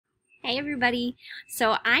Hey everybody!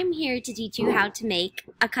 So I'm here to teach you how to make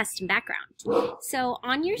a custom background. So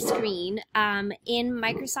on your screen in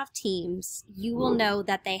Microsoft Teams, you will know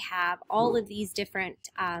that they have all of these different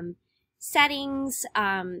settings.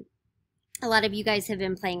 A lot of you guys have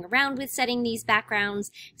been playing around with setting these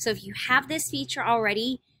backgrounds. So if you have this feature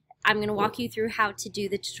already, I'm going to walk you through how to do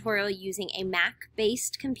the tutorial using a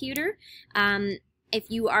Mac-based computer. If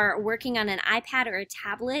you are working on an iPad or a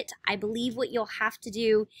tablet, I believe what you'll have to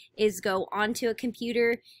do is go onto a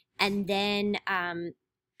computer and then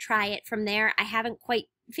try it from there. I haven't quite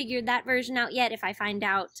figured that version out yet. If I find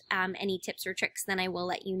out any tips or tricks, then I will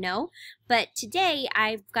let you know. But today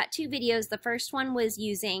I've got two videos. The first one was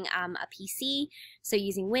using a PC, so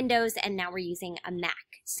using Windows, and now we're using a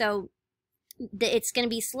Mac. So it's going to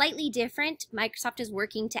be slightly different. Microsoft is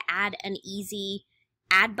working to add an easy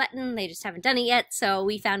add button. They just haven't done it yet, so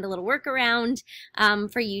we found a little workaround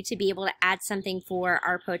for you to be able to add something for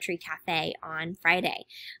our Poetry Cafe on Friday.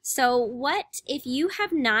 So what if you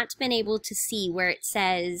have not been able to see where it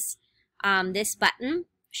says this button,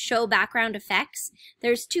 show background effects?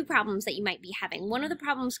 There's two problems that you might be having. One of the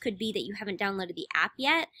problems could be that you haven't downloaded the app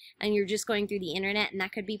yet and you're just going through the internet, and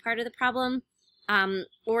that could be part of the problem.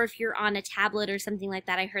 Or if you're on a tablet or something like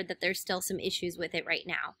that, I heard that there's still some issues with it right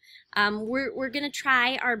now. We're going to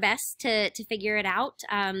try our best to figure it out.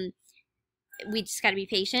 We just got to be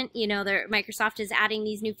patient. You know, Microsoft is adding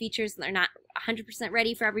these new features and they're not 100%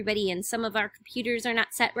 ready for everybody, and some of our computers are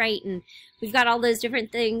not set right, and we've got all those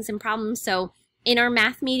different things and problems. So in our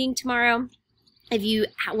math meeting tomorrow, if you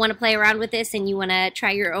want to play around with this and you want to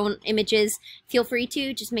try your own images, feel free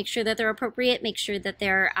to. Just make sure that they're appropriate, make sure that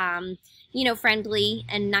they're you know, friendly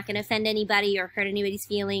and not going to offend anybody or hurt anybody's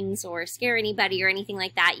feelings or scare anybody or anything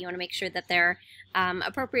like that. You want to make sure that they're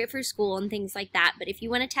appropriate for school and things like that. But if you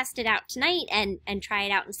want to test it out tonight and try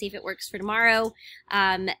it out and see if it works for tomorrow,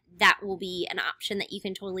 that will be an option that you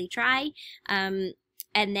can totally try.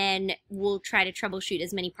 And then we'll try to troubleshoot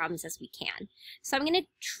as many problems as we can. So I'm going to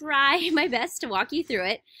try my best to walk you through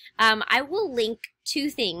it. I will link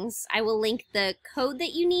two things. I will link the code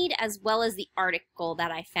that you need as well as the article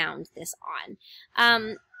that I found this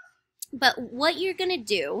on. But what you're going to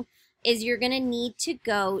do is you're going to need to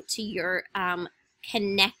go to your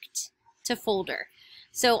connect to folder.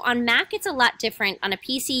 So on Mac it's a lot different. On a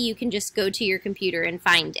PC you can just go to your computer and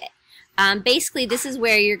find it. Basically, this is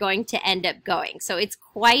where you're going to end up going. So it's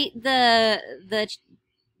quite the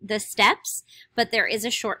steps, but there is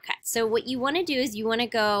a shortcut. So what you want to do is you want to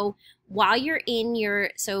go while you're in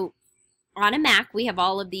your, so on a Mac, we have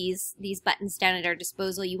all of these buttons down at our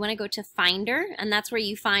disposal. You want to go to Finder, and that's where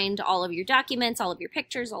you find all of your documents, all of your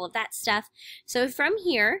pictures, all of that stuff. So from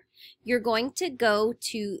here, you're going to go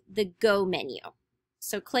to the Go menu.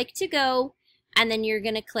 So click to go, and then you're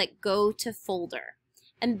going to click Go to Folder.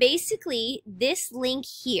 And basically, this link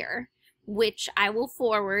here, which I will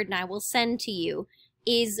forward and I will send to you,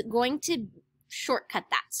 is going to shortcut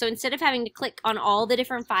that. So instead of having to click on all the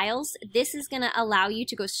different files, this is going to allow you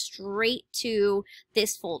to go straight to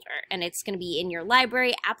this folder. And it's going to be in your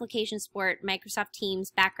library, application support, Microsoft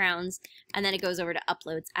Teams, backgrounds, and then it goes over to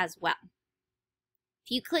uploads as well.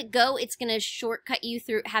 If you click go, it's going to shortcut you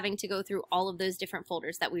through having to go through all of those different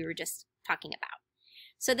folders that we were just talking about.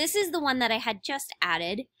 So this is the one that I had just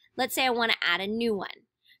added. Let's say I want to add a new one.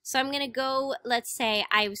 So I'm going to go, let's say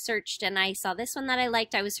I searched and I saw this one that I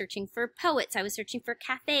liked. I was searching for poets. I was searching for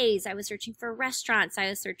cafes. I was searching for restaurants. I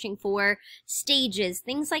was searching for stages,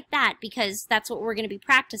 things like that, because that's what we're going to be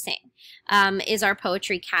practicing, is our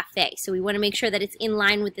Poetry Cafe. So we want to make sure that it's in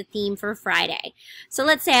line with the theme for Friday. So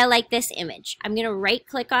let's say I like this image. I'm going to right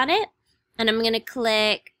click on it and I'm going to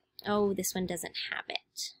click, oh, this one doesn't have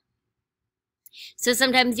it. So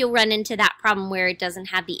sometimes you'll run into that problem where it doesn't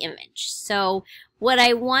have the image. So what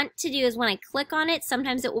I want to do is when I click on it,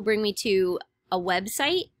 sometimes it will bring me to a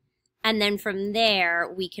website, and then from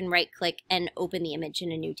there we can right click and open the image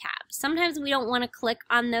in a new tab. Sometimes we don't want to click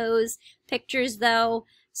on those pictures though,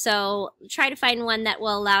 so try to find one that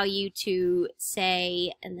will allow you to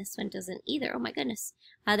say, and this one doesn't either, oh my goodness,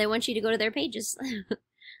 they want you to go to their pages.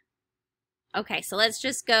 Okay, so let's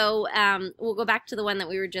just go, we'll go back to the one that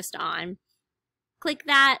we were just on. Click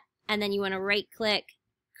that, and then you want to right click,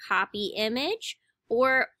 copy image,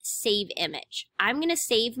 or save image. I'm going to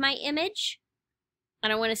save my image,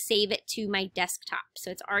 and I want to save it to my desktop.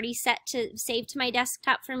 So it's already set to save to my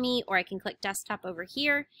desktop for me, or I can click desktop over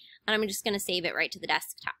here, and I'm just going to save it right to the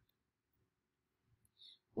desktop.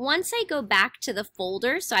 Once I go back to the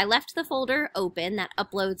folder, so I left the folder open, that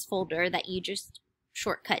uploads folder that you just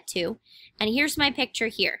shortcut to, and here's my picture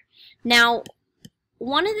here. Now,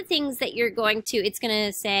 one of the things that you're going to, it's going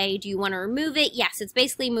to say, do you want to remove it? Yes, it's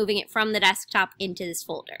basically moving it from the desktop into this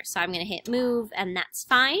folder. So I'm going to hit move, and that's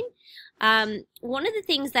fine. One of the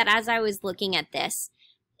things that as I was looking at this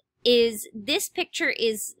is this picture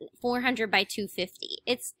is 400 by 250.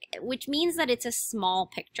 Which means that it's a small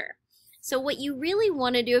picture. So what you really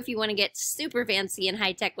want to do if you want to get super fancy and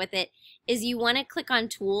high-tech with it is you want to click on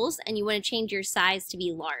tools and you want to change your size to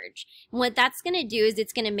be large. And what that's going to do is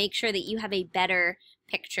it's going to make sure that you have a better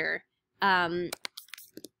picture, higher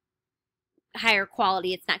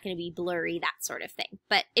quality. It's not going to be blurry, that sort of thing.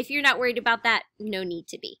 But if you're not worried about that, no need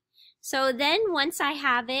to be. So then once I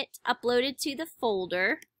have it uploaded to the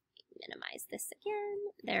folder, minimize this again,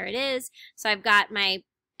 there it is. So I've got my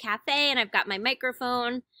cafe and I've got my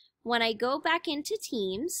microphone. When I go back into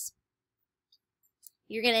Teams,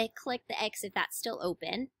 you're going to click the X if that's still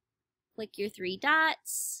open. Click your three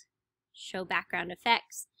dots, show background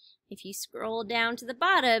effects. If you scroll down to the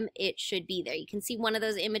bottom, it should be there. You can see one of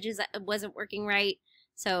those images that wasn't working right.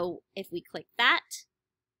 So if we click that,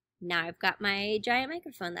 now I've got my giant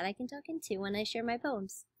microphone that I can talk into when I share my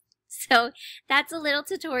poems. So that's a little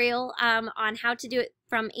tutorial on how to do it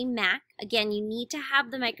from a Mac. Again, you need to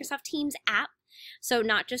have the Microsoft Teams app. So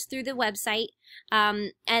not just through the website,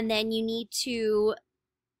 and then you need to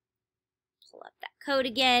pull up that code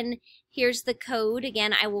again. Here's the code.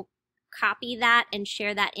 Again, I will copy that and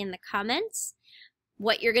share that in the comments.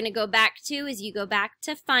 What you're going to go back to is you go back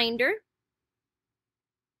to Finder.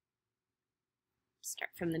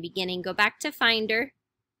 Start from the beginning. Go back to Finder.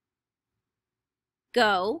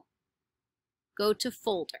 Go to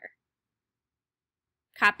Folder.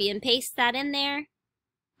 Copy and paste that in there.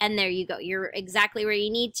 And there you go. You're exactly where you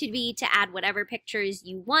need to be to add whatever pictures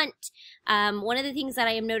you want. One of the things that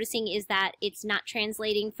I am noticing is that it's not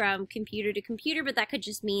translating from computer to computer, but that could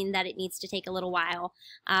just mean that it needs to take a little while.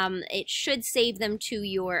 It should save them to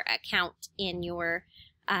your account in your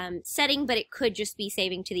setting, but it could just be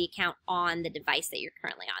saving to the account on the device that you're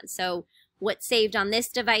currently on. So what's saved on this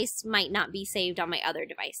device might not be saved on my other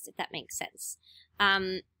device, if that makes sense.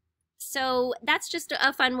 So that's just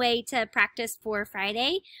a fun way to practice for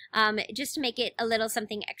Friday, just to make it a little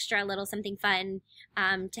something extra, a little something fun,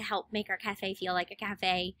 to help make our cafe feel like a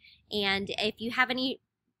cafe. And if you have any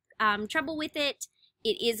trouble with it,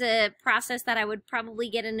 it is a process that I would probably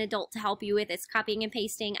get an adult to help you with. It's copying and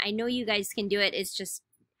pasting. I know you guys can do it. It's just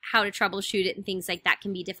how to troubleshoot it and things like that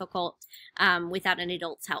can be difficult without an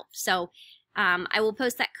adult's help. So I will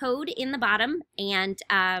post that code in the bottom, and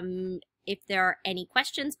if there are any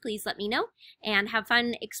questions, please let me know, and have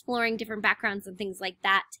fun exploring different backgrounds and things like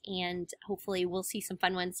that, and hopefully we'll see some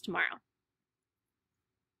fun ones tomorrow.